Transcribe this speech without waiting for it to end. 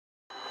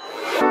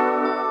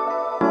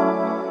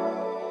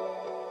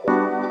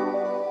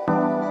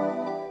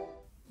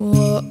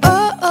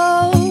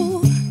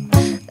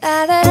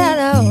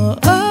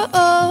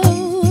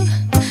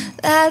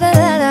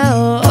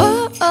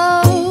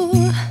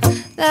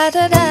Da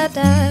da da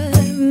da,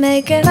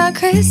 making our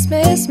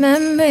Christmas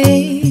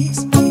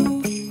memories.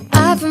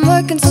 I've been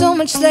working so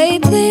much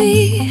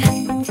lately,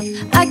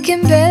 I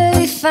can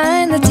barely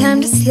find the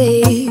time to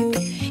sleep.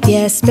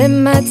 Yeah, I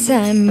spend my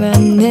time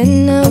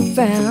running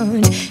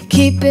around,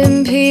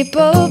 keeping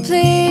people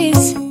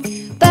pleased.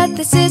 But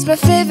this is my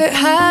favorite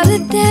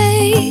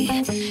holiday,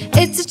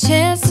 it's a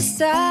chance to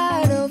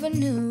start over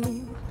new.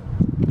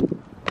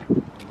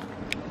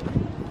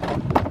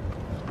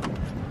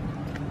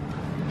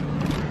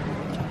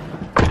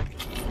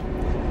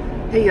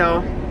 Hey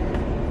y'all.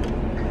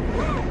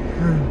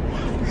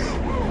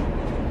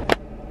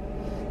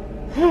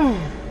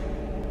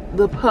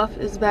 The puff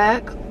is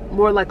back,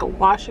 more like a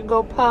wash and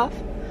go puff.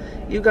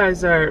 You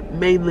guys are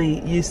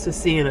mainly used to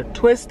seeing a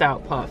twist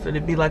out puff and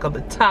it'd be like on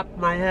the top of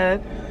my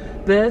head.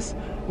 This,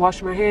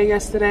 washed my hair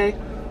yesterday,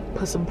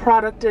 put some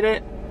product in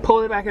it,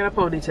 pulled it back in a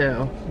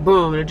ponytail.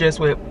 Boom, and it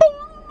just went boom.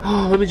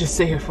 Oh, let me just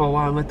sit here for a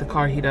while and let the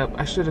car heat up.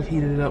 I should have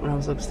heated it up when I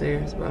was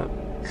upstairs, but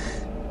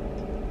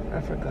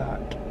I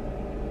forgot.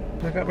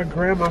 I got my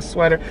grandma's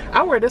sweater.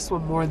 I wear this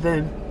one more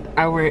than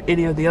I wear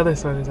any of the other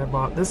sweaters I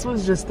bought. This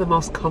one's just the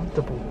most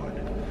comfortable one.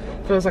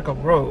 Feels like a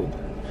robe.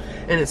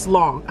 And it's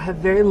long. I have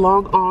very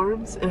long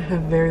arms, and I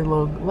have very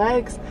long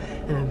legs,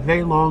 and I have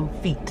very long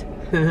feet.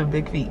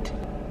 Big feet.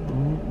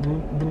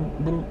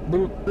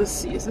 Let's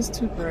see, is this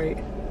too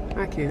bright?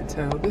 I can't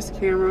tell. This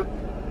camera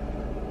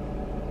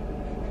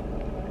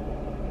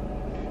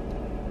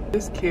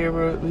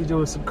be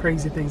doing some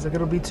crazy things. Like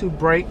it'll be too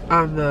bright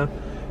on the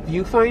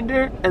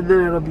viewfinder and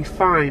then it'll be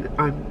fine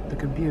on the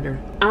computer.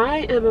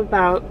 I am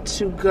about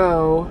to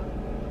go,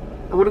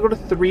 I want to go to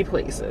 3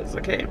 places,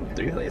 okay?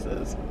 3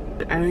 places.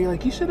 I know you're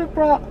like, you should have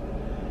brought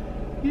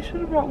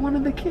one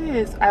of the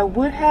kids. I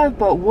would have,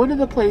 but one of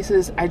the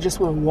places I just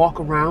want to walk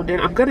around in.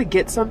 I'm gonna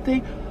get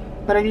something,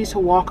 but I need to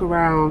walk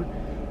around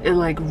and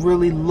like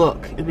really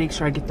look and make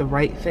sure I get the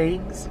right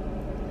things.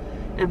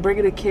 And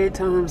bringing a kid,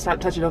 telling them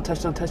stop touching, don't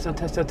touch, don't touch, don't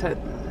touch, don't touch.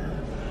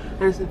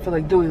 I just didn't feel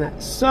like doing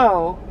that.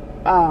 So,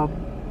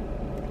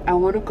 I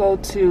want to go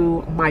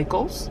to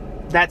Michael's.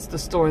 That's the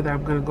store that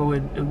I'm going to go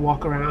in and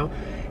walk around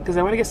because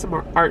I want to get some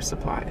more art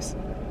supplies.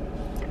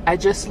 I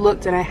just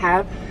looked and I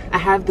have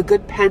the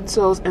good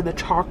pencils and the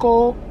chalk.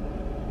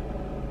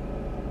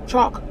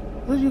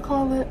 What do you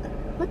call it?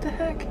 What the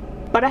heck?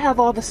 But I have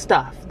all the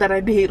stuff that I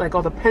need, like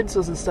all the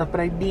pencils and stuff,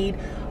 but I need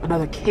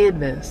another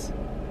canvas,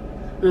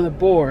 another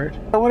board.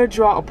 I want to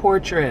draw a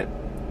portrait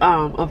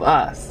of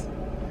us.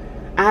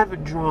 I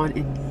haven't drawn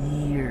in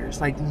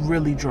years, like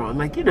really drawn.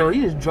 Like, you know,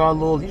 you just draw a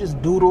little, you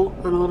just doodle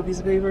on a little piece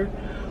of paper.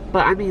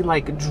 But I mean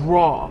like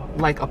draw,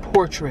 like a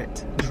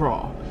portrait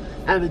draw.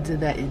 I haven't done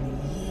that in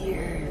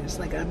years,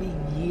 like I mean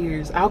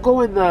years. I'll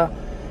go in the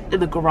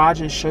garage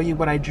and show you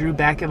what I drew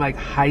back in like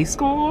high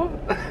school.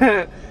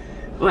 Well,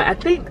 I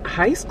think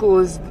high school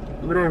is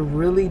when I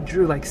really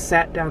drew, like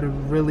sat down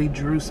and really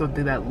drew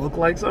something that looked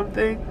like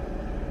something.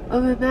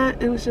 Other than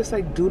that, it was just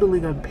like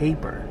doodling on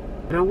paper.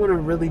 And I want to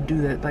really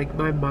do that. Like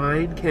my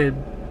mind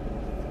can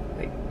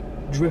like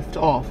drift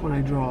off when I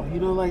draw. You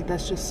know, like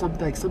that's just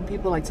something. Like some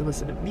people like to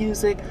listen to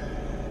music.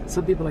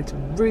 Some people like to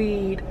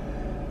read.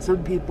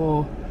 Some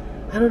people,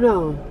 I don't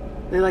know,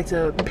 they like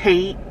to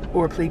paint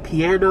or play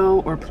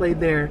piano or play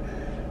their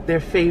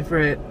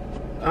favorite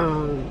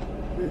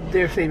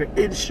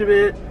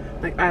instrument.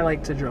 Like I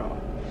like to draw.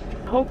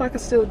 I hope I can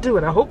still do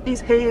it. I hope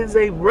these hands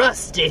ain't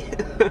rusty.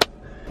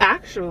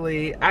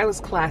 Actually, I was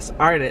class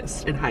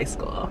artist in high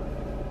school.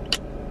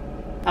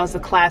 I was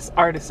a class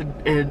artist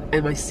in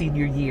my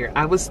senior year.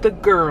 I was the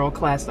girl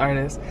class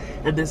artist,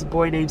 and this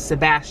boy named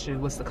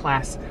Sebastian was the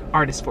class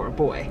artist for a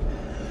boy.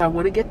 I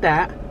want to get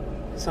that,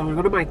 so I'm going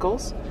to go to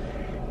Michael's,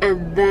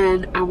 and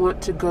then I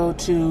want to go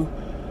to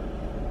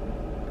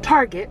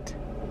Target.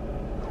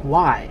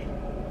 Why?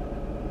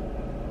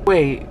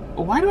 Wait,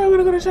 why do I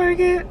want to go to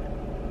Target?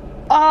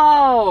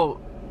 Oh,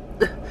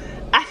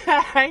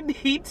 I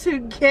need to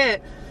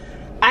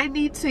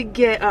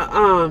get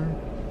a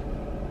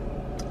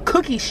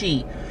cookie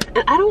sheet,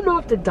 and I don't know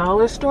if the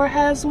dollar store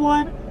has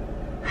one.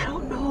 I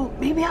don't know,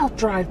 maybe I'll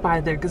drive by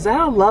there because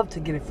I would love to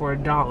get it for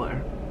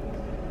 $1.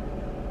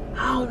 I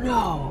don't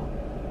know.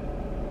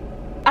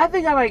 I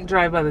think I might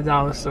drive by the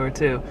dollar store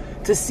too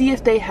to see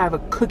if they have a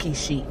cookie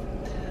sheet,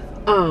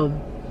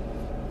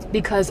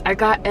 because I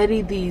got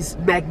Eddie these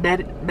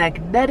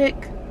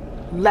magnetic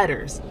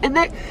letters, and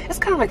that it's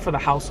kind of like for the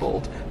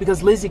household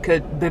because Lizzie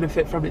could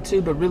benefit from it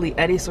too, but really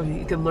Eddie, so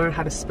he can learn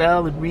how to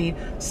spell and read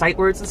sight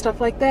words and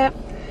stuff like that.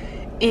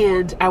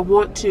 And I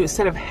want to,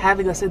 instead of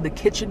having us in the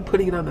kitchen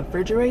putting it on the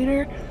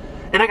refrigerator,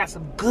 and I got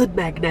some good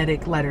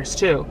magnetic letters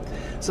too,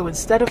 so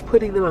instead of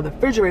putting them on the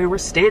refrigerator, we're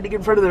standing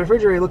in front of the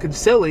refrigerator looking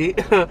silly.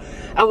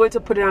 I went to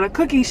put it on a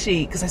cookie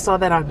sheet because I saw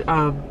that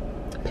on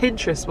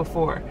Pinterest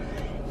before,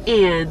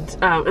 and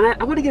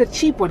I want to get a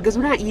cheap one because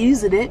we're not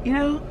using it, you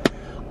know.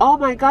 Oh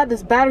my God,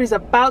 this battery's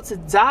about to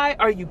die.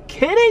 Are you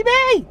kidding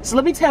me? So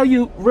let me tell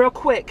you real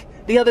quick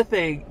the other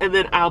thing, and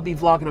then I'll be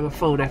vlogging on my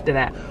phone after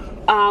that.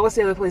 What's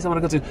the other place I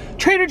want to go to?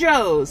 Trader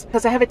Joe's,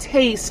 because I have a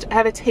taste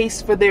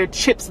for their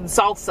chips and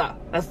salsa.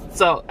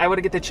 So I want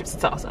to get their chips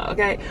and salsa.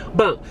 Okay,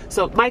 boom.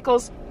 So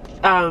Michael's,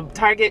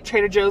 Target,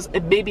 Trader Joe's,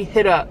 and maybe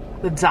hit up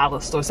the dollar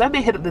store. So I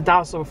may hit up the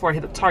dollar store before I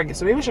hit up Target.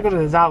 So maybe I should go to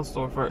the dollar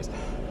store first.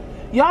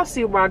 Y'all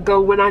see where I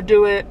go when I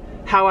do it,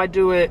 how I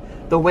do it,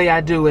 the way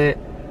I do it.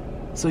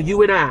 So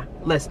you and I,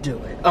 let's do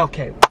it.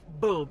 Okay,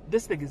 boom.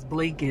 This thing is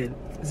blinking.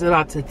 It's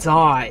about to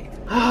die.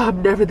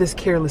 I'm never this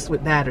careless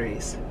with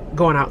batteries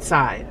going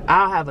outside.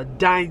 I'll have a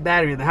dying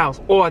battery in the house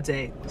all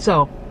day.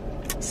 So,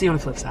 see you on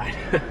the flip side.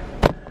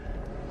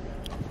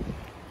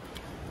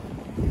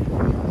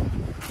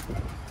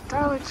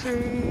 Dollar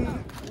Tree.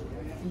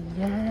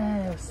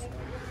 Yes.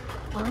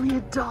 Only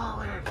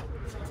 $1.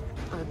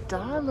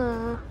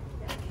 $1.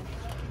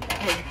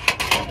 Hey,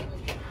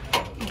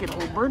 you get a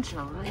whole bunch of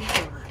them. What are you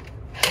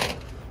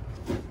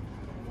doing?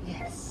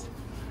 Yes.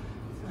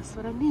 That's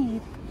what I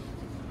need.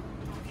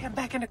 Okay, I'm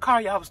back in the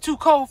car, y'all. It was too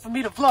cold for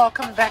me to vlog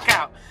coming back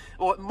out.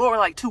 Or more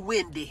like too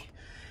windy.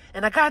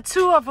 And I got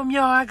 2 of them,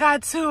 y'all. I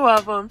got 2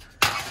 of them.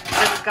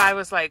 And the guy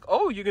was like,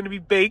 oh, you're going to be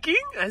baking?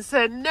 I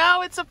said,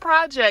 no, it's a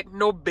project.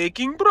 No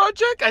baking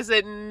project? I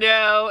said,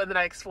 no. And then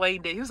I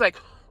explained it. He was like,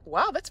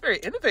 wow, that's very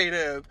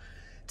innovative.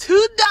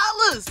 $2.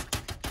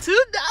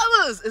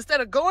 $2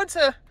 instead of going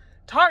to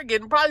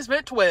Target and probably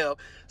spent $12.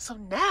 So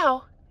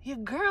now your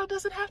girl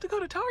doesn't have to go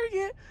to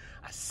Target.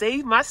 I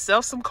saved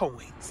myself some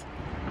coins.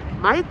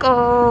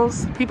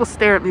 Michael's. People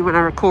stare at me when I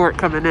record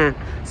coming in.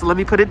 So let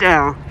me put it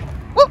down.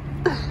 Whoop.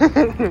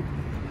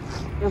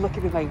 They're looking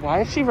at me like,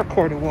 why is she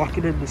recording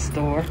walking in the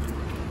store?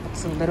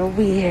 It's a little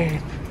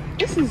weird.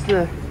 This is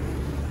the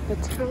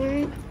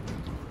time.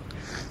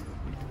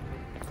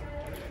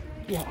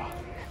 Yeah,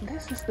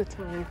 this is the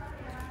time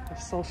of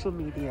social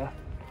media.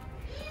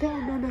 They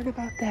don't know nothing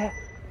about that.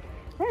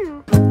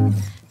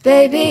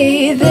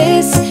 Baby,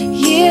 this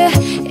year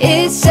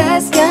it's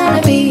just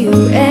gonna be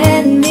you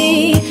and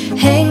me.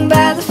 Hang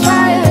by the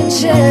fire and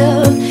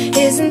chill.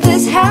 Isn't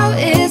this how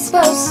it's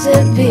supposed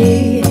to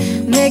be?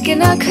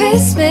 Making our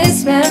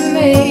Christmas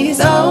memories.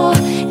 Oh,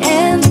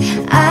 and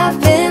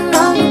I've been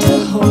longing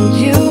to hold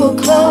you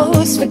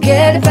close.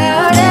 Forget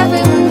about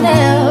everyone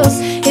else.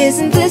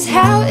 Isn't this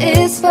how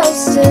it's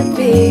supposed to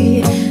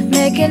be?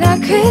 Making our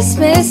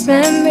Christmas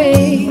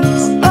memories.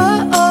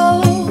 Oh, oh.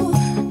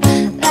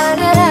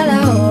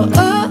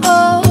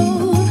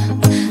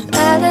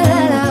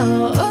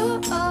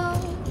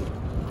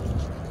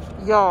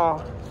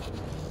 Y'all,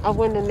 I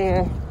went in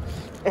there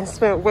and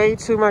spent way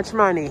too much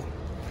money.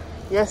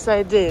 Yes,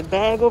 I did.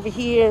 Bag over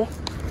here.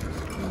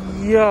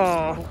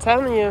 Y'all, I'm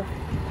telling you,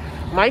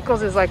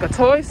 Michael's is like a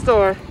toy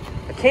store,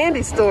 a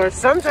candy store,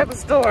 some type of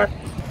store.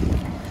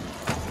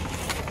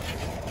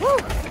 Whew.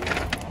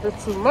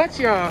 That's too much,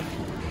 y'all.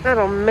 That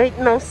don't make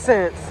no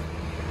sense.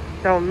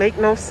 Don't make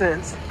no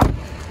sense.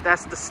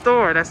 That's the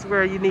store. That's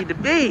where you need to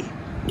be.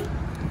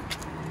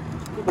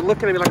 People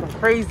looking at me like I'm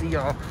crazy,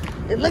 y'all.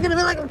 They're looking at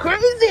me like I'm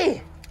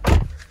crazy.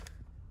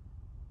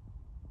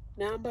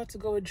 Now I'm about to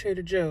go in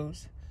Trader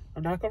Joe's.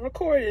 I'm not going to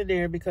record in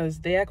there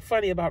because they act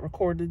funny about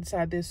recording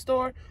inside this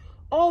store.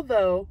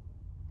 Although,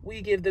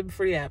 we give them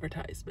free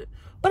advertisement.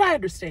 But I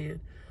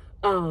understand.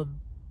 I'm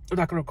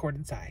not going to record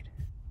inside.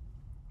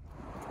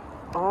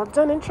 All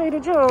done in Trader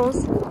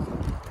Joe's.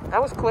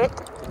 That was quick.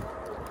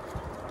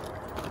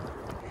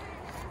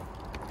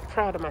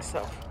 Proud of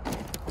myself.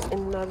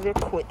 Another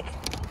quick.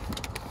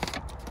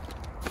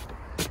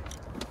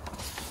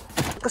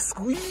 A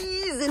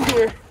squeeze in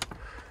here.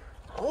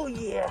 Oh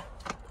yeah.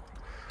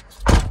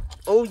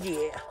 Oh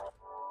yeah.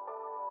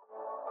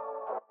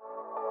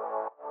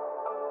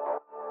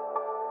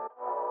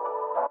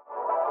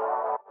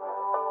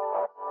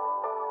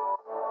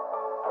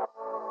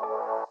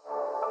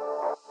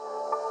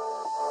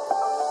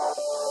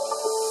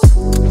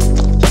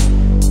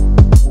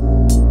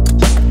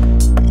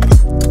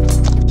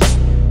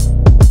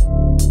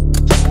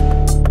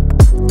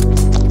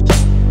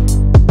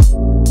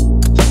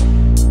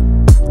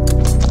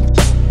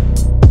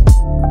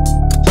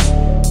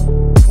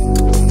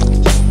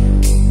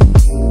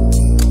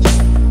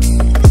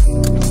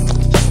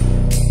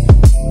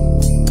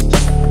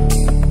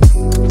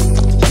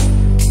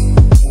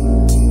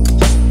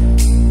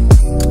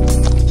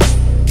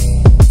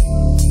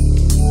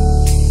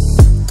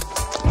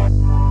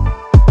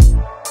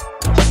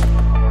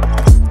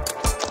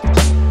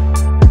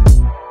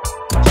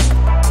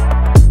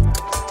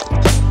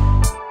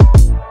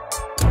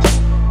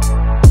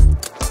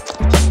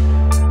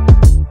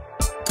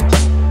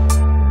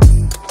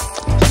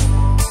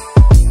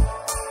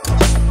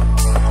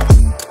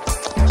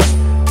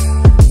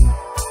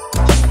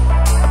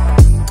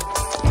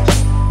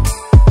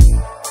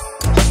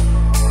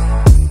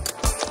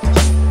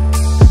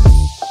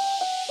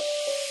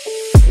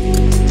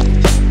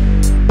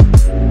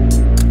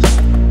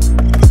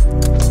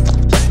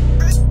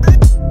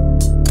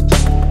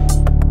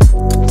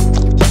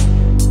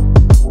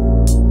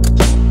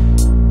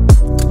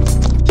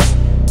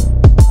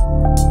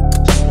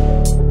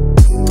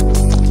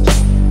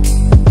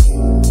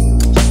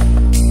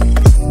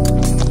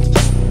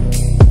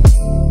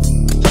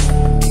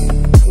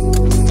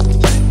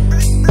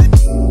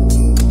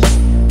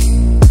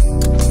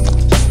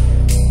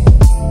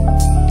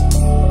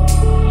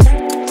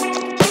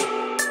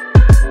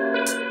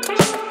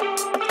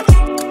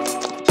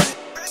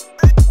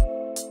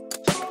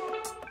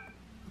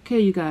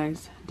 Okay, you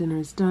guys, dinner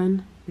is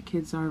done. The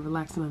kids are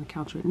relaxing on the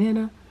couch with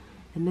Nana.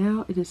 And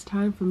now it is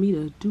time for me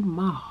to do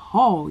my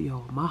haul,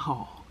 y'all, my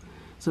haul.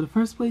 So the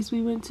first place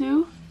we went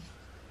to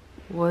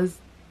was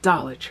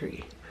Dollar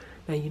Tree.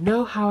 Now you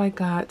know how I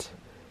got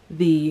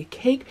the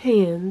cake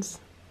pans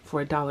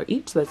for $1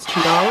 each, so that's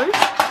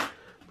 $2.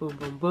 Boom,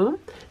 boom, boom.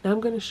 Now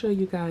I'm going to show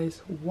you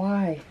guys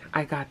why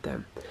I got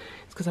them.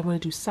 It's because I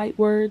want to do sight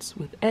words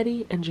with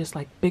Eddie and just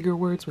like bigger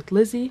words with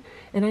Lizzie.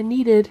 And I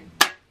needed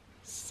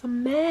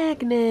some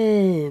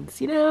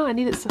magnets. You know, I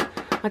needed some,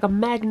 like a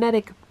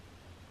magnetic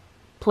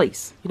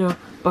place. You know,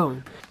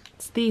 boom.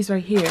 It's these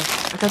right here.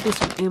 I got this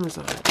from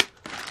Amazon.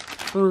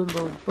 Boom,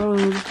 boom,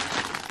 boom.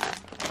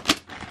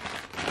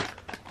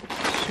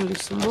 Show you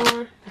some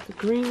more. The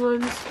green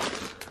ones.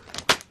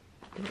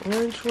 The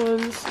orange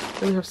ones.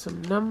 Then we have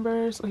some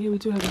numbers. Oh, here we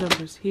do have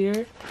numbers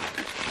here.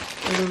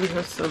 And then we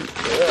have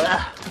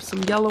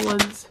some yellow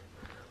ones.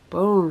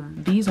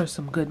 Boom. These are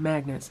some good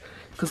magnets.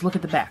 Because look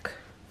at the back.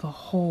 The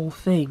whole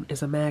thing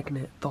is a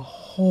magnet. The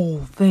whole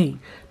thing.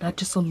 Not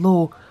just a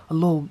little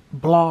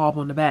blob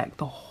on the back.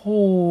 The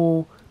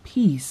whole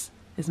piece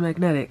is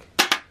magnetic.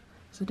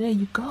 So there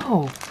you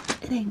go.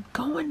 It ain't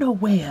going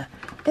nowhere.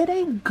 It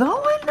ain't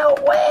going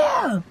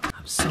nowhere.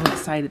 I'm so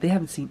excited. They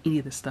haven't seen any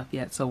of this stuff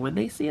yet. So when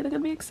they see it, they're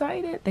going to be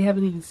excited. They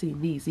haven't even seen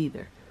these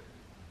either.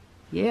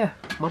 Yeah,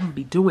 Mama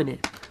be doing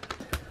it.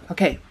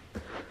 Okay,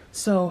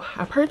 so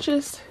I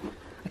purchased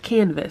a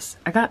canvas.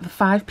 I got the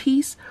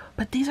 5-piece,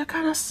 but these are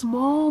kind of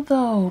small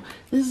though.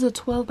 This is a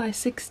 12 by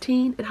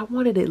 16, and I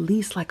wanted at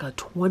least like a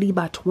 20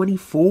 by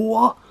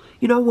 24.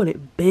 You know, I want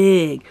it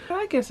big. But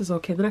I guess it's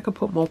okay. Then I could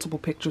put multiple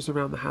pictures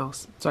around the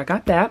house. So I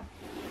got that.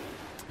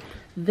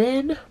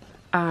 Then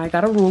I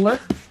got a ruler.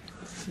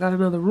 Got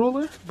another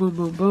ruler. Boom,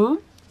 boom, boom.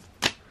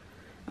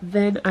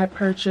 Then I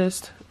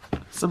purchased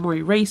some more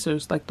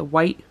erasers, like the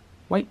white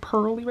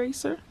pearl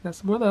eraser. Got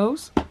some more of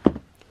those.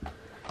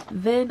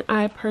 Then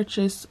I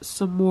purchased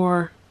some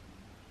more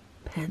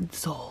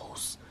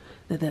pencils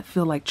that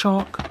feel like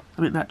chalk.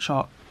 I mean, not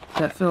chalk.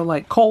 That feel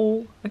like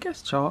coal. I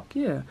guess chalk,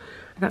 yeah.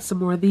 I got some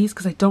more of these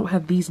because I don't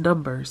have these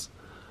numbers.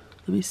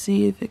 Let me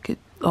see if it could...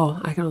 Oh,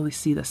 I can only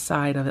see the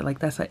side of it. Like,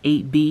 that's an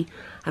 8B.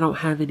 I don't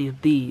have any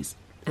of these.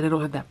 And I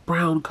don't have that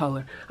brown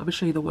color. I'm going to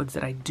show you the ones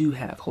that I do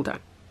have. Hold on.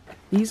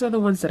 These are the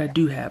ones that I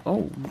do have.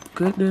 Oh,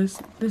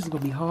 goodness. This is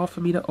going to be hard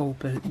for me to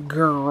open.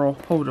 Girl,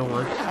 hold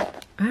on.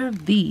 I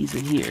have these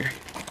in here.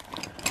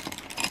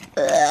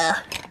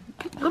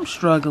 I'm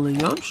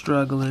struggling. I'm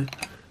struggling.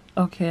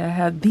 Okay, I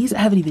have these. I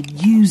haven't even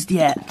used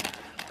yet.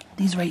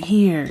 These right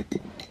here.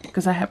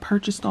 Because I had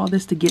purchased all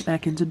this to get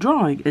back into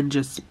drawing and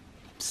just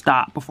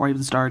stop before I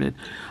even started.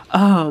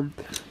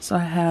 So I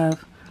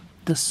have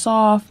the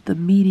soft, the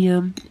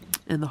medium,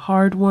 and the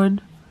hard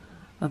one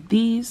of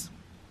these.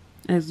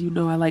 As you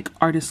know, I like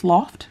Artist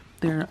Loft.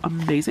 They're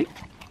amazing.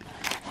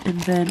 And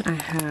then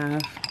I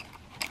have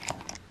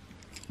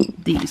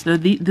these. Now,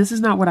 this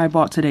is not what I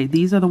bought today.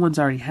 These are the ones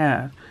I already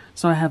have.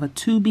 So I have a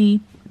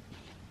 2B,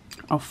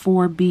 a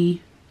 4B,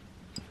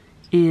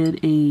 and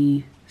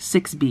a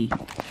 6B.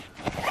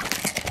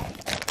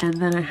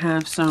 And then I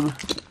have some,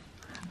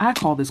 I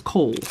call this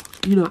coal.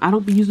 You know, I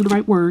don't be using the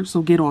right words,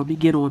 so get on me,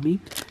 get on me.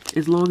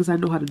 As long as I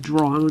know how to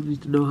draw, I don't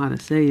need to know how to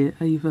say it.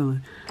 How you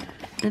feeling?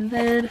 And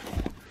then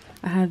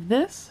I have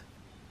this.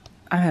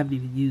 I haven't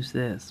even used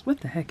this. What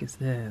the heck is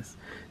this?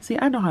 See,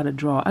 I know how to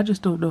draw. I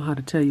just don't know how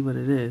to tell you what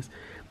it is.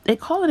 They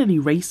call it an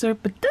eraser,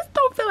 but this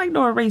don't feel like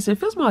no eraser. It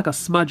feels more like a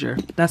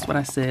smudger. That's what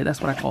I said.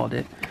 That's what I called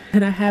it.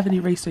 And I have an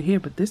eraser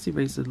here, but this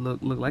eraser look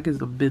like it's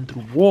been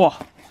through war.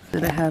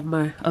 Then I have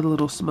my other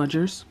little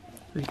smudgers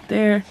right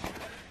there.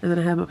 And then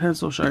I have my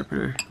pencil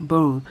sharpener.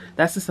 Boom.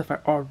 That's the stuff I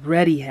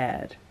already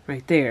had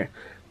right there.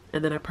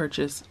 And then I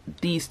purchased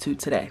these two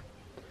today.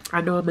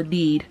 I know I'm going to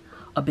need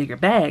a bigger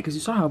bag because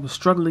you saw how I was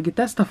struggling to get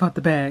that stuff out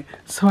the bag.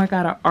 So I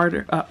got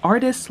an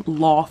Artist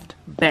Loft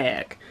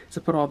bag to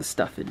put all the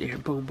stuff in there.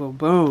 Boom, boom,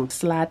 boom.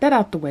 Slide that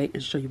out the way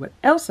and show you what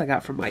else I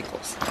got from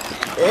Michael's.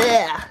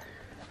 Ugh.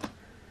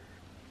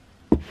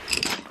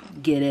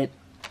 Get it?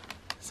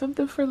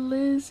 Something for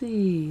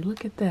Lizzie.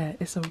 Look at that.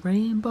 It's a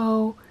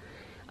rainbow.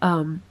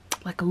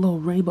 Like a little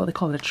rainbow. They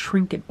call it a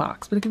trinket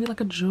box, but it can be like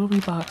a jewelry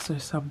box or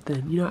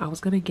something. You know, I was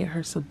gonna get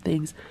her some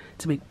things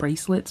to make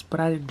bracelets, but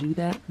I didn't do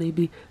that.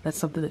 Maybe that's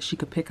something that she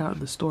could pick out in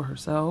the store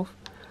herself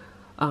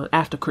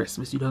after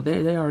Christmas. You know,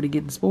 they're already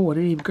getting spoiled.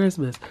 It ain't even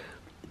Christmas.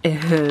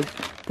 And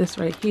this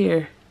right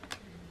here,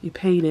 you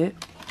paint it,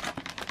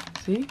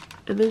 see,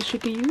 and then she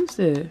can use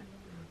it.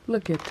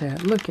 Look at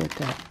that. Look at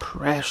that.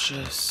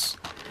 Precious.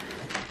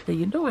 And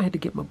you know, I had to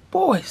get my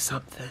boy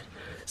something.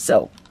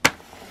 So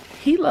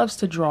he loves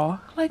to draw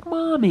like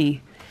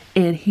mommy,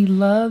 and he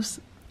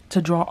loves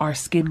to draw our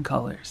skin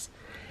colors.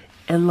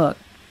 And look,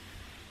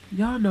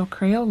 y'all know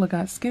Crayola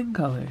got skin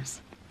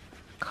colors.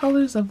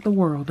 Colors of the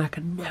world. I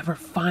could never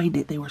find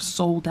it. They were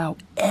sold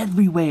out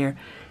everywhere,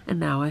 and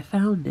now I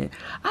found it.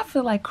 I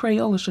feel like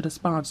Crayola should have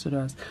sponsored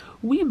us.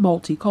 We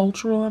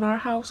multicultural in our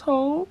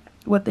household.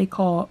 What they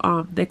call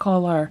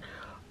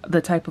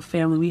the type of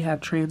family we have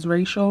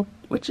transracial.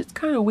 which is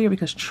kind of weird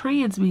because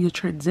trans means you're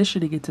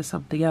transitioning into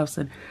something else,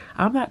 and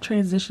I'm not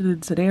transitioning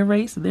into their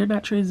race and they're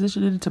not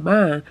transitioning into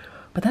mine,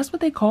 but that's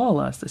what they call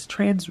us. It's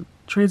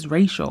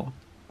transracial,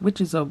 which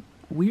is a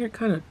weird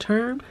kind of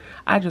term.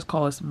 I just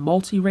call us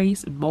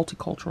multi-race and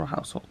multicultural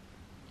household.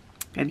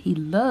 And he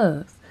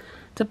loves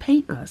to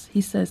paint us. He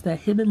says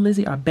that him and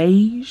Lizzie are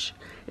beige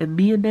and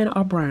me and Nana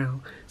are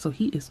brown. So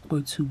he is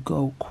going to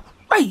go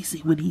crazy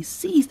when he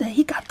sees that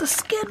he got the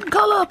skin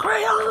color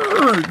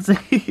crayons.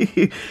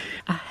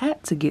 I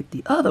had to get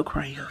the other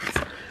crayons.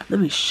 Let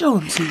me show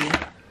them to you.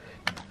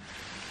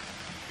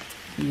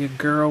 Your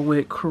girl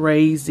went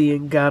crazy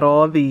and got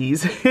all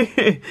these.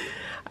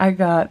 I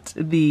got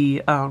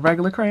the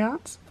regular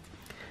crayons.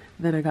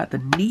 Then I got the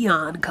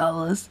neon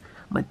colors,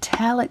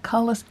 metallic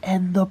colors,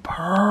 and the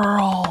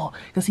pearl,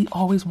 because he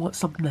always wants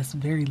something that's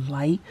very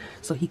light.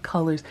 So he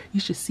colors, you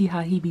should see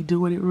how he be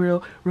doing it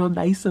real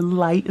nice and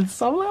light. And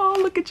so I'm like, oh,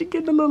 look at you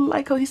getting a little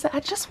light color. He said, I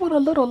just want a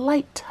little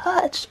light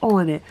touch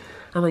on it.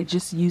 I'm like,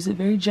 just use it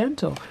very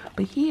gentle.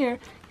 But here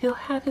he'll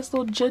have his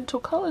little gentle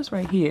colors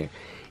right here.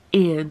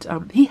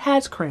 And he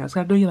has crayons.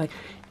 I know you're like,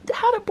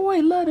 how the boy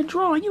love to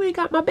draw and you ain't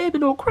got my baby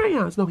no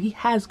crayons. No, he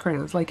has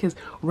crayons, like his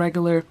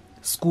regular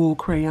school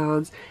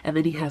crayons, and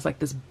then he has like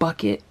this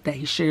bucket that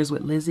he shares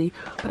with Lizzie.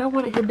 But I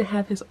wanted him to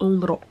have his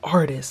own little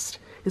artist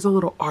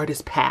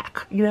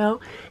pack, you know.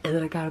 And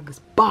then I got him this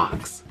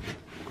box.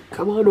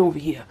 Come on over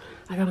here.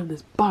 I got him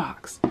this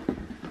box.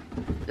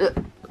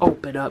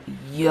 Open up,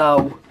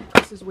 yo.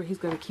 This is where he's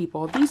gonna keep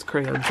all these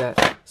crayons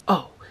at.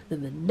 Oh,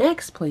 then the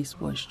next place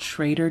was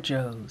Trader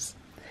Joe's.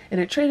 And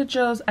at Trader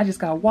Joe's, I just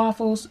got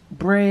waffles,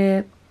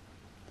 bread,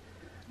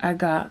 I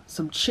got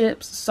some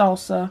chips,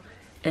 salsa,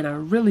 and I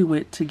really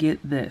went to get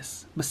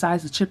this.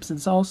 Besides the chips and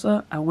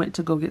salsa, I went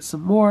to go get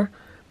some more.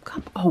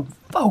 Come on,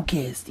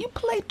 focus. You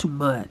play too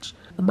much.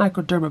 The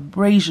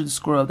microdermabrasion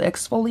scrub, the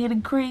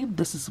exfoliating cream,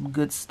 this is some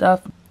good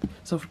stuff.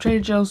 So for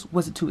Trader Joe's,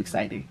 wasn't too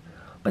exciting.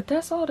 But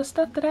that's all the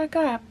stuff that I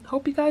got.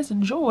 Hope you guys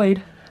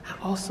enjoyed. I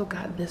also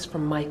got this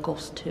from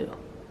Michael's too.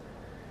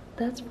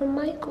 That's from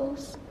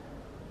Michael's.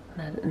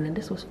 And then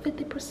this was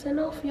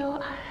 50% off,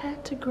 y'all. I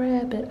had to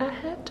grab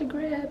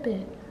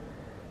it.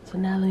 So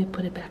now let me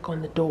put it back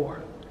on the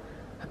door.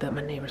 I bet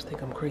my neighbors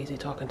think I'm crazy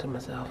talking to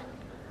myself.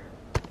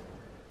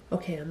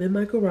 Okay, I'm in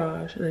my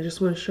garage and I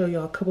just want to show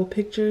y'all a couple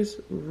pictures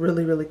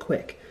really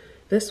quick.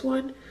 This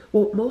one,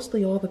 well,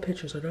 mostly all the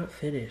pictures are not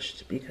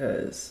finished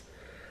because,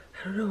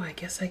 I don't know, I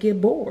guess I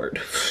get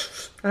bored.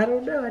 I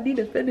don't know, I need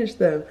to finish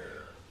them.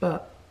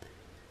 But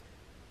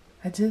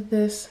I did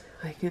this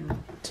like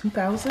in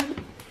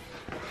 2000.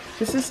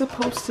 This is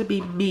supposed to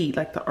be me,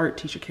 like the art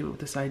teacher came up with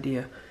this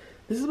idea.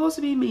 This is supposed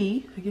to be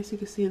me. I guess you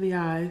can see in the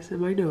eyes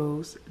and my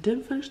nose.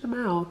 Didn't finish the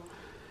mouth.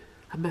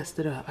 I messed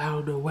it up. I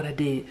don't know what I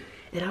did.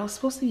 And I was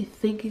supposed to be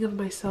thinking of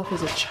myself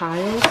as a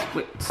child.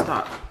 Wait,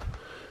 stop.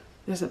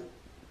 There's a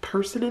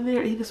person in there.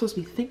 I'm either supposed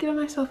to be thinking of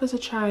myself as a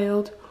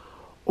child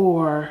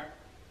or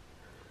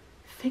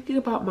thinking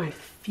about my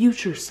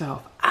future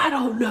self. I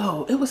don't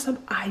know. It was some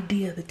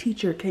idea the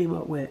teacher came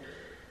up with.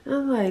 And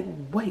I'm like,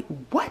 wait,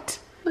 what?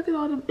 Look at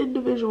all them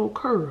individual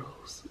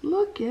curls.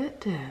 Look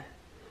at that.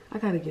 I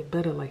gotta get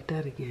better like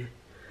that again.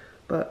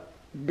 But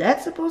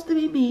that's supposed to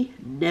be me.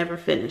 Never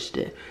finished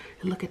it.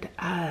 And look at the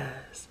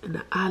eyes and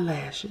the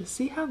eyelashes.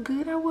 See how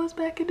good I was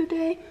back in the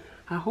day?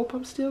 I hope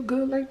I'm still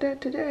good like that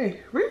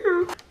today.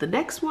 The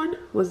next one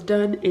was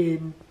done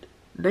in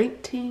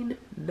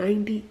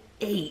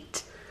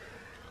 1998.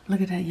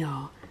 Look at that,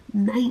 y'all.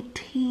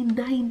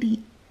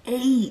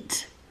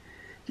 1998.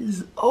 This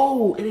is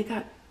old, and it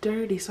got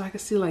dirty, so I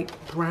could see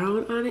like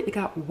brown on it. It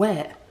got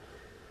wet.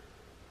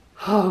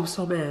 Oh, I'm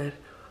so mad.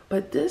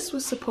 But this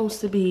was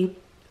supposed to be,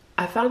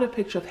 I found a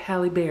picture of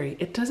Halle Berry.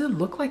 It doesn't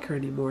look like her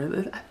anymore.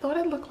 I thought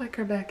it looked like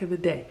her back in the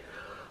day,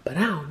 but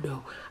I don't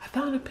know. I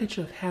found a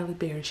picture of Halle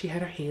Berry and she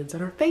had her hands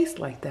on her face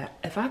like that.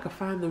 If I could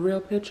find the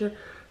real picture,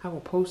 I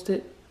will post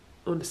it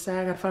on the side.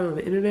 I gotta find it on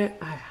the internet.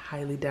 I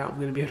highly doubt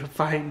I'm gonna be able to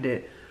find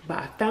it. But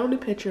I found a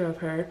picture of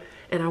her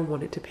and I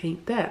wanted to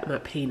paint that.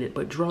 Not paint it,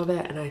 but draw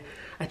that. And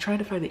I tried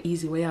to find an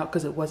easy way out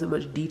because it wasn't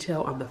much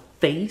detail on the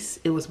face.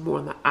 It was more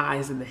on the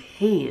eyes and the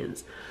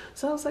hands.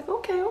 So I was like,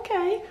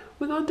 okay,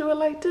 we're gonna do it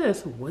like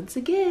this. Once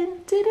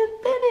again,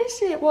 didn't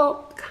finish it.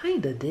 Well,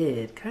 kinda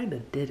did, kinda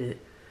didn't.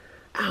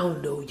 I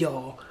don't know,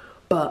 y'all,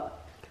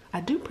 but I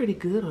do pretty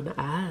good on the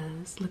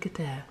eyes. Look at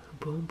that.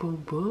 Boom,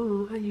 boom,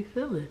 boom. How you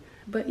feeling?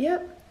 But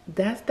yep,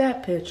 that's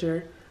that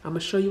picture. I'm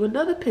gonna show you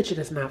another picture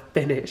that's not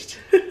finished.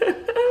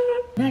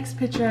 Next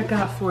picture I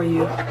got for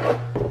you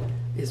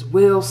is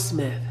Will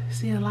Smith.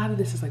 See, a lot of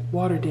this is like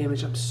water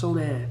damage. I'm so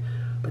mad.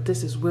 But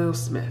this is Will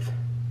Smith.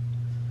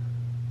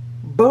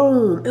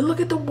 Boom. And look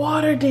at the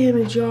water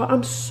damage, y'all.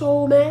 I'm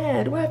so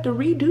mad. Do I have to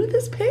redo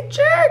this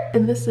picture?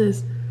 And this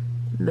is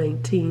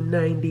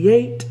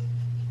 1998.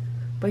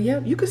 But yeah,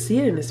 you can see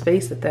it in his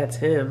face that that's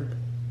him.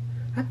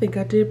 I think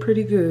I did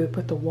pretty good,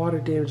 but the water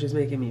damage is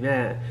making me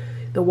mad.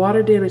 The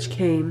water damage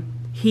came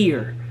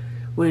here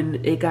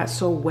when it got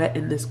so wet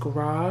in this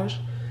garage,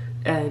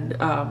 and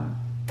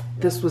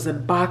this was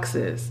in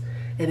boxes,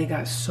 and it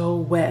got so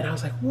wet. And I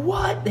was like,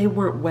 what? They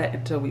weren't wet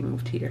until we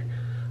moved here.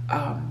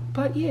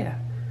 But yeah,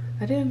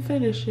 I didn't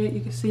finish it.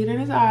 You can see it in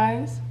his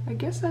eyes. I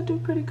guess I do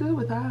pretty good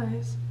with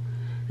eyes.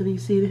 And then you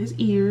see it in his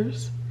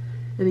ears.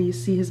 And then you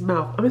see his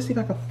mouth. I'm gonna see if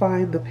I can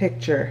find the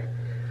picture.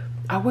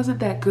 I wasn't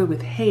that good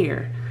with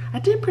hair. I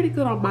did pretty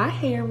good on my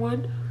hair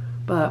one,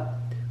 but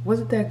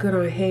wasn't that good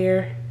on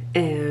hair.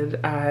 And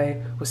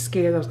I was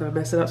scared I was gonna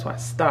mess it up, so I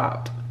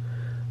stopped.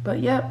 But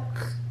yep,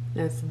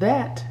 that's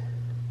that.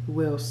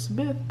 Will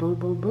Smith, boom,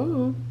 boom,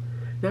 boom.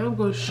 Now I'm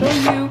gonna show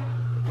you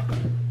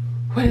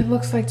what it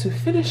looks like to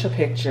finish a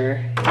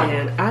picture.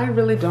 And I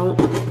really don't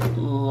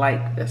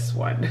like this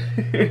one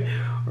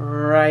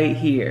right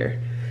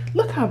here.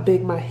 Look how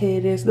big my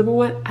head is. Number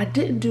one, I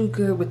didn't do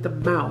good with the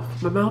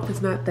mouth. My mouth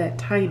is not that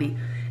tiny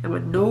and my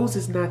nose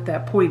is not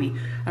that pointy.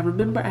 I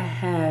remember I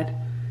had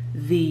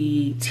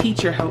the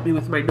teacher help me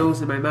with my nose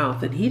and my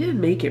mouth and he didn't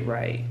make it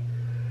right.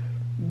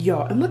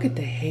 Y'all, and look at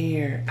the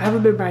hair. I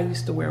remember I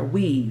used to wear a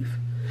weave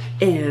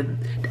and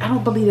I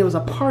don't believe there was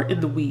a part in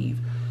the weave.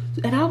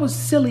 And I was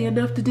silly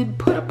enough to didn't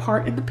put a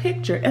part in the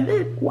picture. And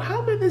then,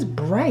 how am I this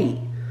bright?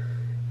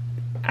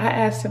 I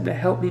asked him to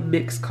help me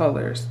mix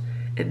colors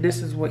and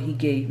this is what he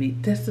gave me.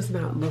 This does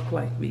not look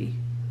like me.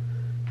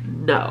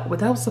 No, but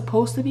that was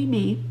supposed to be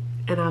me.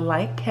 And I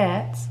like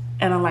cats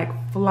and I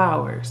like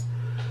flowers.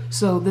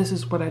 So this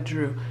is what I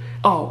drew.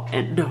 Oh,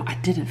 and no, I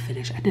didn't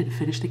finish. I didn't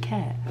finish the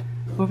cat.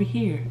 Over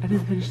here, I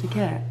didn't finish the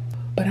cat.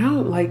 But I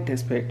don't like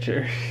this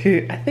picture.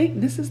 I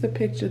think this is the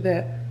picture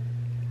that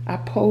I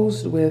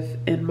posed with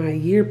in my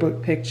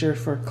yearbook picture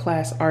for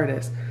class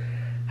artists.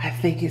 I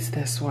think it's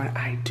this one.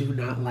 I do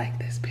not like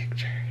this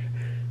picture.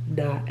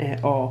 Not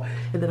at all.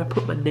 And then I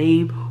put my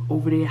name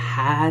over there,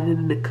 hiding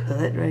in the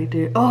cut right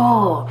there.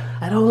 Oh,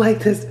 I don't like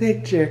this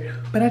picture.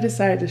 But I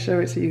decided to show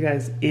it to you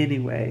guys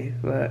anyway.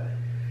 But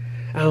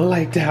I don't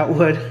like that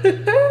one.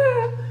 I'm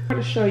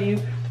going to show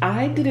you,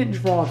 I didn't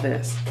draw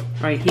this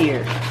right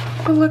here.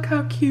 But look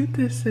how cute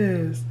this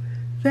is.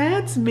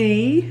 That's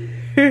me.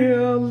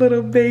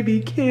 Little baby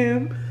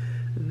Kim.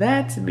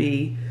 That's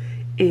me.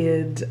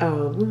 And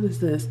when was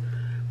this?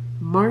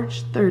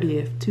 March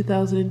 30th,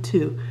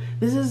 2002.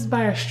 This is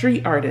by a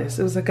street artist.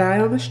 It was a guy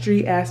on the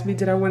street asked me,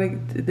 did I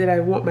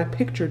want my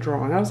picture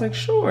drawn? I was like,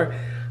 sure.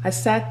 I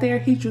sat there.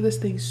 He drew this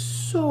thing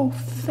so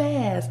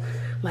fast.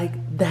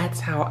 Like, that's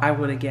how I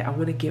want to get. I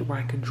want to get where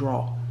I can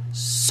draw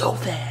so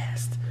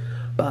fast.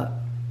 But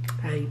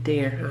I ain't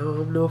there. I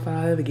don't know if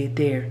I'll ever get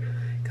there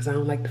because I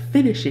don't like to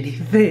finish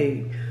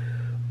anything.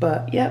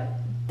 But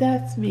yep,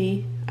 that's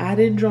me. I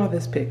didn't draw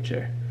this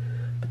picture.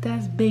 But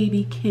that's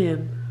baby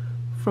Kim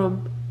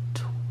from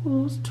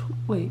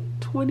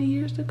 20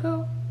 years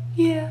ago?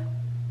 Yeah,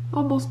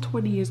 almost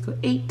 20 years ago,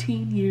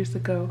 18 years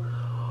ago.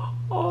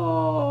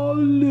 Oh,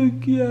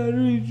 look at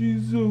her,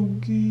 she's so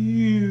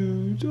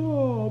cute.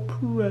 Oh,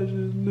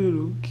 precious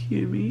little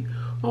Kimmy.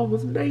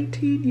 Almost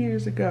 19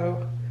 years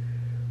ago.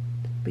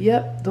 But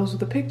yep, those are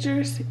the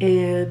pictures,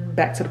 and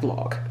back to the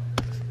vlog.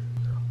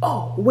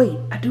 Oh, wait,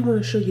 I do want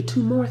to show you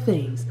two more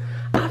things.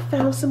 I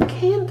found some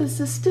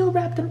canvases still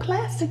wrapped in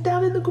plastic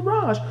down in the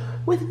garage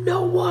with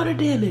no water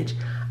damage.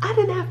 I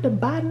didn't have to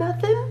buy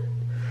nothing.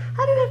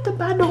 I didn't have to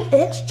buy no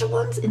extra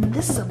ones, and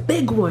this is a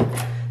big one.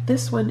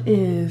 This one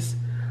is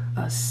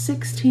a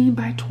 16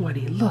 by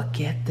 20. Look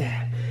at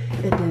that.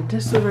 And then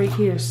this one right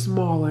here is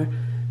smaller.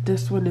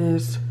 This one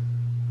is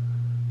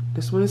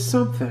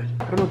something.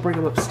 I'm gonna bring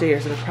them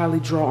upstairs and I'll probably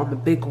draw on the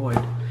big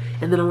one.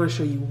 And then I want to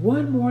show you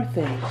one more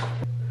thing.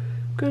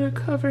 I'm gonna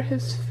cover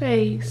his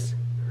face.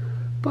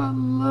 But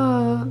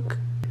look,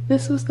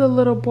 this was the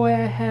little boy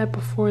I had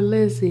before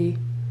Lizzie.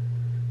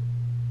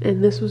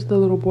 And this was the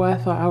little boy I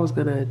thought I was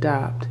gonna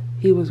adopt.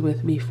 He was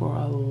with me for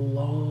a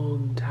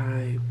long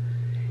time.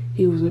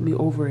 He was with me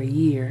over a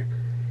year,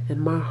 and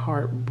my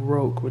heart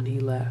broke when he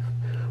left.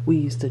 We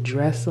used to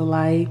dress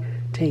alike,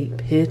 take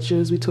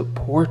pictures, we took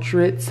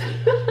portraits.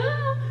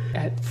 I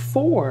had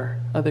 4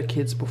 other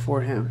kids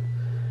before him.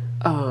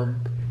 And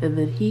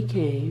then he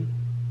came,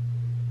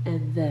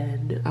 and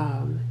then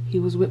he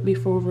was with me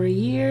for over a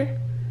year,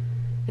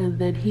 and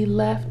then he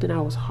left, and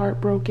I was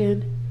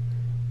heartbroken,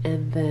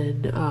 and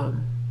then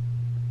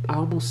I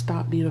almost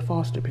stopped being a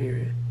foster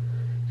parent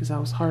because I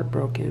was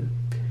heartbroken.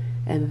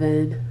 And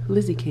then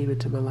Lizzie came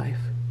into my life.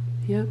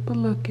 Yep, but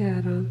look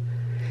at him.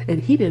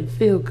 And he didn't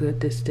feel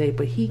good this day,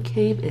 but he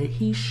came and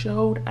he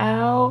showed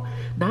out,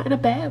 not in a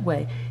bad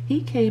way.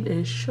 He came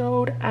and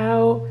showed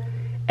out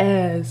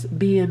as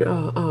being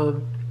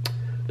a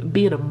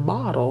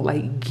model.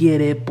 Like, get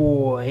it,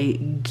 boy,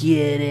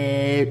 get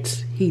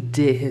it. He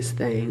did his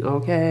thing,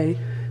 okay?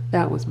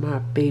 That was my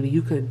baby.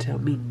 You couldn't tell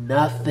me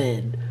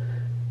nothing.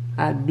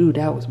 I knew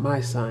that was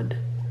my son.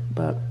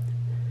 But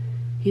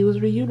he was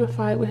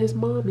reunified with his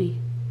mommy.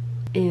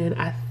 And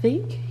I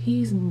think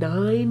he's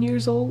 9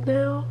 years old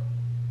now.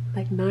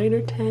 Like 9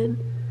 or 10.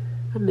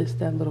 I miss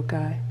that little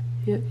guy.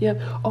 Yep.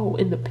 Oh,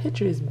 and the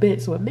picture is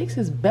bent, so it makes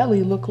his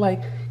belly look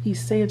like he's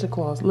Santa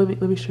Claus.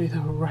 Let me show you the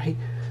right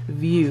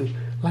view.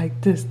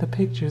 Like this, the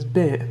picture's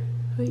bent.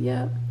 But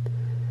yep,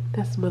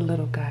 that's my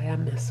little guy. I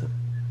miss him.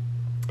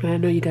 And I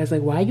know you guys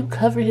like, why are you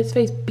covering his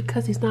face?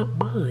 Because he's not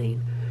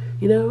mine,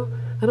 you know?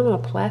 I don't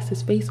want to plaster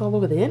his face all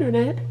over the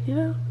internet, you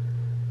know?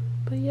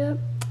 But yeah,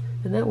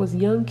 and that was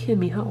young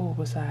Kimmy. How old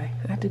was I?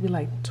 I had to be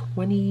like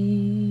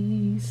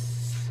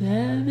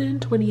 27,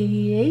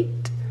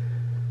 28,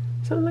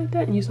 something like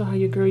that. And you saw how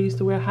your girl used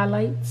to wear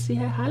highlights. She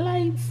had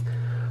highlights.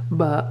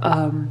 But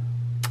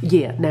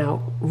yeah,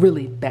 now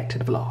really back to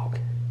the vlog.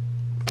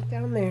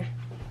 Down there.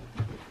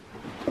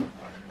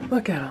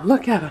 Look at him,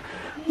 look at him.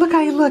 Look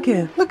how he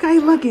looking. Look how he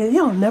looking. He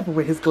don't never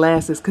wear his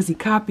glasses because he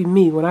copied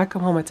me. When I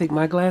come home, I take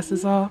my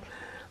glasses off.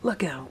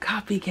 Look at him,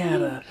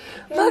 copycatter.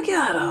 Look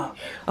at him.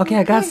 Okay,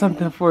 I got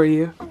something for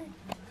you.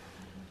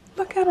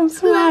 Look at him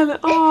smiling.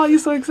 Oh, you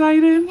so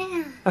excited?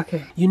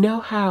 Okay, you know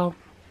how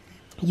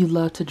you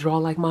love to draw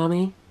like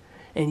mommy?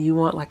 And you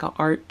want like an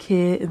art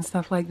kit and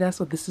stuff like that?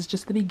 So this is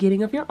just the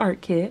beginning of your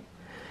art kit.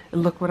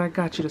 And look what I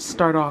got you to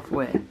start off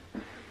with.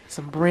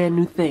 Some brand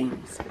new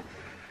things.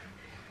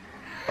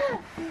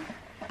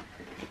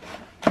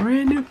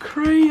 Brand new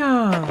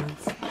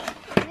crayons.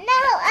 Now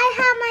I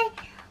have my,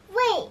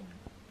 wait.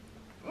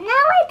 Now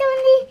I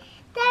don't need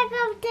that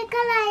of the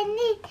color I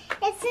need.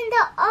 It's in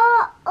the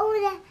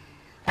older.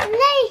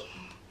 Like,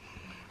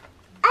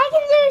 I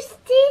can use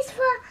these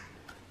for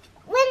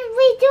when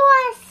we do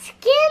our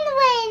skin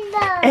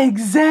rainbow.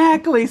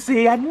 Exactly.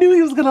 See, I knew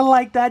he was going to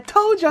like that. I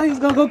told y'all he was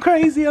going to go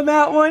crazy on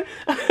that one.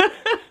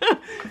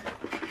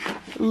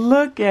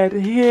 Look at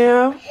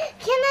him. Can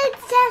I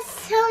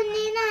just show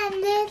Nina and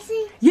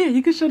Lizzie? Yeah,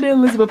 you can show Nina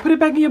and Lizzie, but put it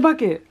back in your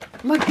bucket.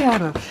 Look at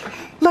him.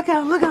 Look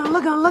at him, look at him,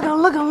 look at him, look at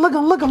him, look at him, look at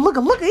him, look at him, look at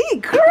him, look at him. He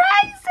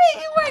crazy.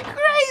 He went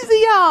crazy,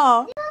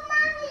 y'all.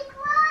 Mommy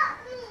caught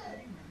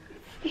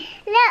me.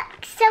 Look,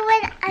 so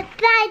when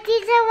my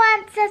teacher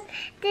wants us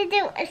to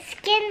do a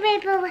skin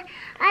rainbow with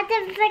all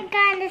different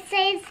kind of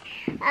shades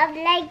of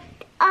like,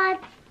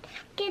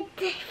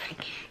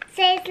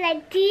 shades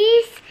like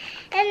these,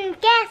 and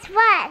guess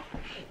what?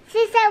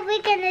 She said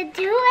we're gonna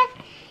do it,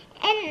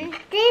 and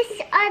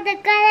these are the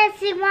colors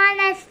she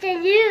wants us to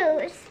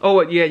use.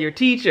 Oh, yeah, your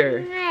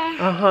teacher.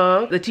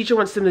 Yeah. The teacher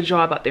wants them to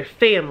draw about their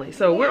family.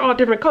 So we're all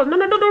different colors. No,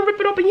 don't rip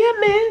it open yet,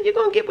 man. You're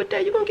gonna get with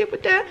that. You're gonna get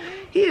with that.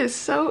 He is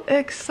so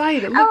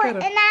excited. Look at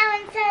him. And I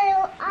want to show you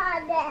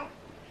all that.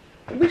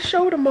 We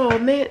showed them all,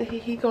 man.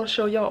 He gonna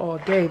show y'all all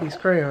day these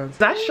crayons.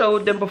 I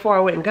showed them before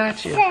I went and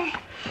got you.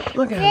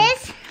 Look at him.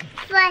 This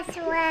first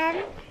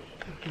one,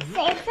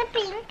 it's a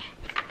pink,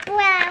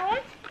 brown,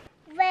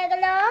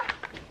 regular,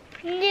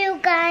 new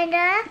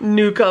kinda.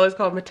 New color is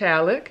called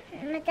metallic.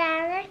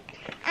 Metallic,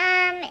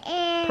 and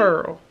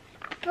Pearl.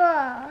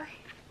 pearl.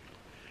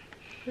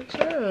 Good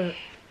job.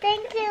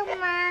 Thank you,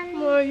 Mommy.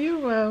 Oh, you're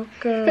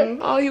welcome.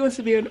 Oh, he wants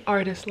to be an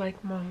artist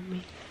like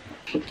mommy.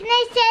 Can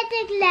I share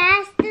the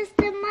glasses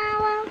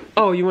tomorrow?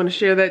 Oh, you want to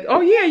share that?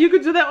 Oh, yeah, you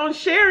could do that on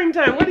sharing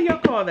time. What do y'all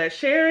call that?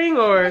 Sharing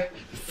or?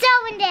 Show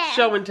and tell.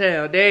 Show and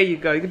tell. There you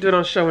go. You can do it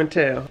on show and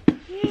tell. So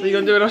you're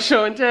going to do it on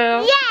show and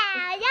tell? Yeah.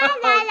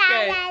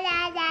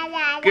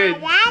 Okay. Good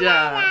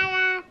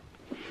job.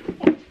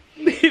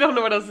 You don't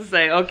know what else to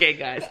say. Okay,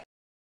 guys.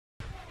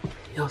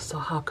 Y'all saw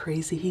how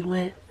crazy he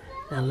went?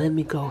 Now let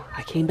me go.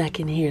 I came back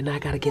in here and I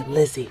got to get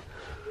Lizzie.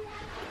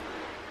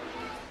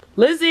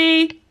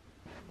 Lizzie!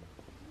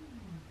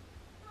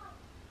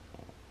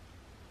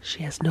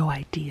 She has no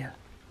idea.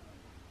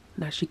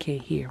 Now she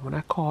can't hear. When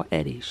I call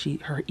Eddie,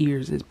 her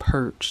ears is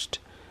perched.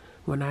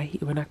 When I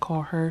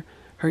call her,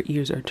 her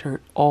ears are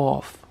turned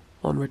off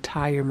on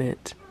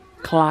retirement,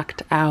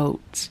 clocked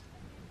out.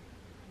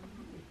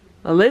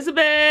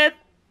 Elizabeth.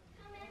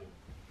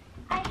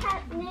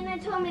 Nina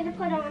told me to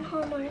put on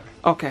homework.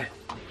 Okay.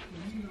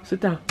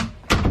 Sit down.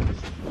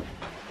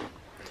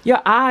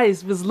 Your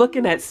eyes was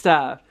looking at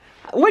stuff.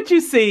 What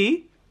you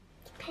see?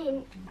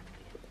 Paint.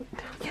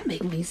 You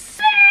make me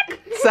sick.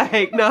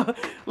 Sick. No.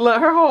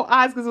 Look, her whole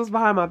eyes because it was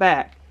behind my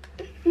back.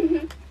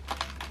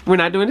 We're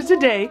not doing it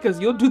today because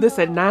you'll do this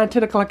at 9,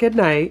 10 o'clock at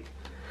night.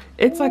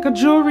 It's like a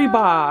jewelry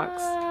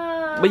box.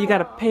 But you got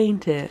to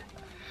paint it.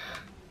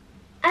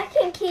 I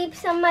can keep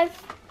some of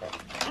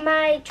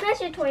my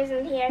treasure toys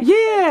in here.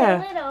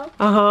 Yeah. Little.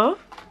 Uh-huh.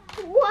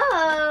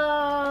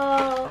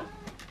 Whoa.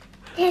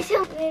 Can you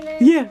show Nina?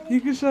 Yeah, you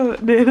can show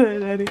it. Nina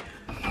and Eddie.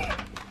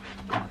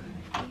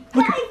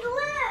 Look at,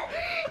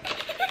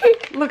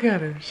 look at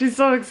her. She's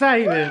so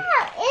excited.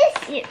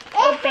 It's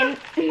open.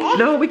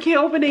 No, we can't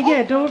open it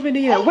yet. Don't open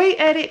it yet. Wait,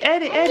 Eddie,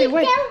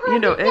 wait. You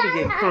know, Eddie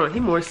getting come.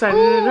 He's more excited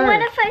than her.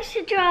 What if I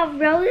should draw a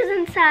rose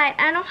inside?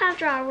 I don't have to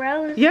draw a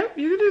rose. Yep,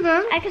 you can do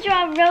that. I could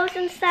draw a rose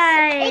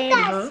inside. It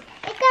got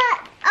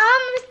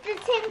almost the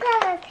same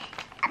colors.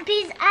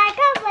 Because I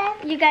got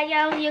red. You got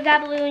yellow, you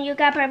got blue, and you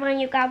got purple,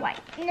 and you got white.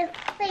 No,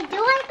 wait, do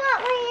I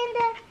got one in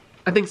there?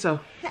 I think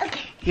so.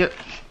 Okay. Yep.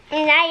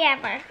 And I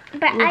have a,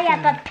 I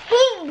have a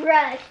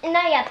paintbrush, and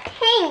I have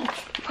paint.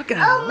 Look at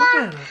her, look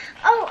at her.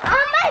 Oh,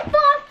 on my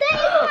birthday,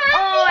 Mommy.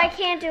 Oh, I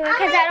can't do it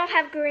because I don't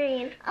have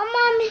green. Oh,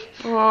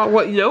 Mommy. Oh,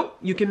 what? Nope.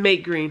 You can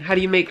make green. How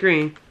do you make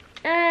green?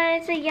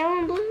 It's a yellow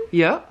and blue.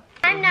 Yep.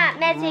 I'm not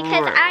messy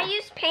because I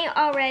used paint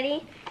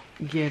already.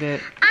 Get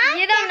it. I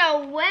You don't know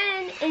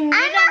when, and you don't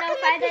know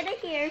if I did it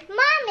here.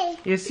 Mommy.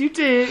 Yes, you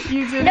did.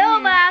 You did. No,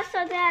 it. but I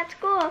also did at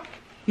school.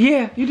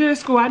 Yeah, you did at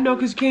school. I know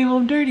because you came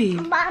home dirty.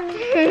 Mommy.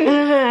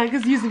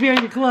 Because you used to be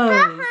on your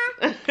clothes.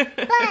 But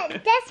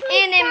that's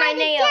me. And in my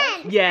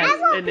nails. Yes, I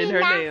won't and in be her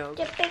back nails.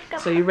 To pick up.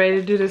 So you ready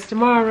to do this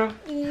tomorrow?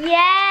 Yes,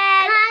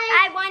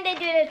 I want to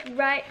do this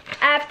right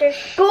after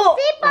school.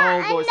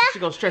 Oh boy,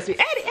 she's gonna stress me.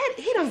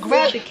 Eddie, he done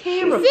grabbed the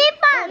camera. See,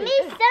 me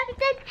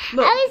something.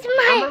 Look, At least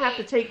I'm gonna have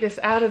to take this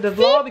out of the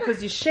vlog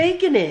because you're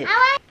shaking it.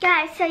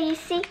 Guys, so you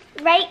see,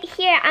 right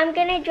here, I'm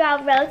going to draw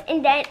a rose,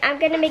 and then I'm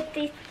going to make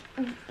these,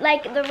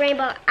 like the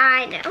rainbow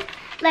eye now.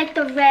 Like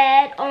the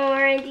red,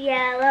 orange,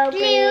 yellow,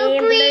 green,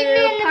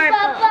 blue,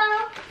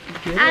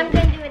 purple. I'm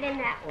going to do it in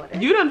that order.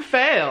 You done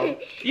failed.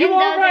 You And all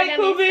those are right,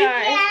 gonna be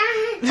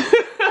Kobe? stars.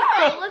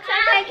 It looks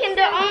like I can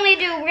only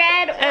do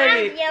red, orange,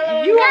 Eddie,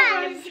 yellow, you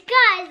and green.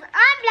 Guys,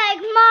 I'm like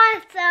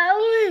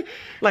Martha.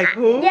 Like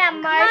who? Yeah,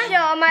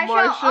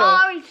 Marshall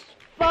always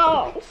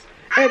phones.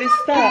 Eddie,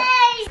 stop.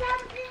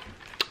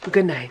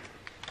 Good night.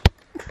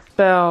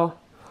 Spell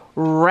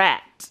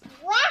rat.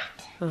 What?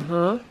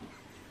 Uh-huh.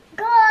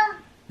 Girl,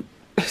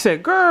 He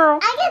said, girl.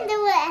 I can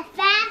do it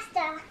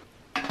faster.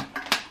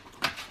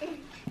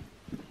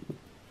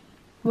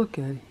 Look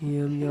at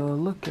him, y'all.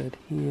 Look at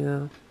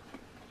him.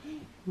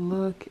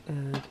 Look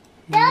at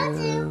Don't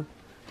him. you?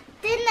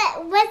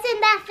 Wasn't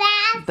that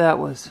fast? That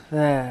was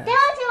fast.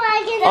 Don't you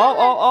I can do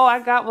Oh, I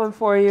got one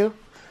for you.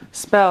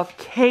 Spell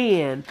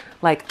can.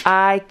 Like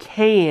I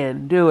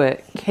can do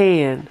it.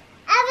 Can.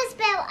 I will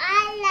spell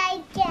I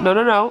like it.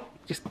 No.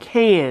 Just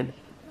can.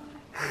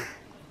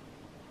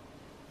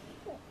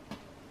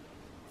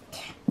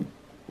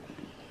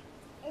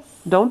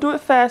 Don't do it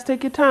fast.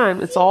 Take your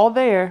time. It's all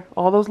there.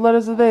 All those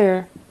letters are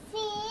there. See?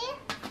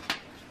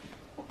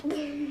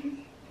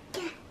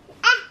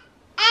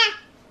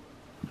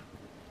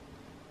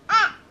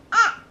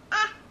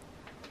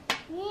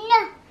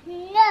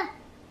 No.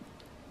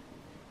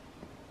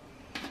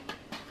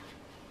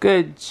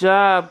 Good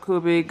job,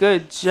 Kubi.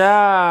 Good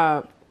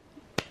job.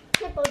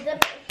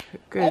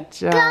 Good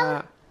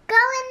job. Go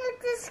in the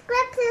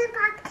description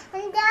box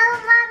and tell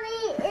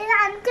mommy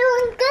I'm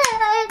doing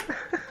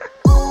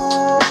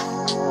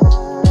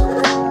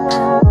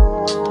good.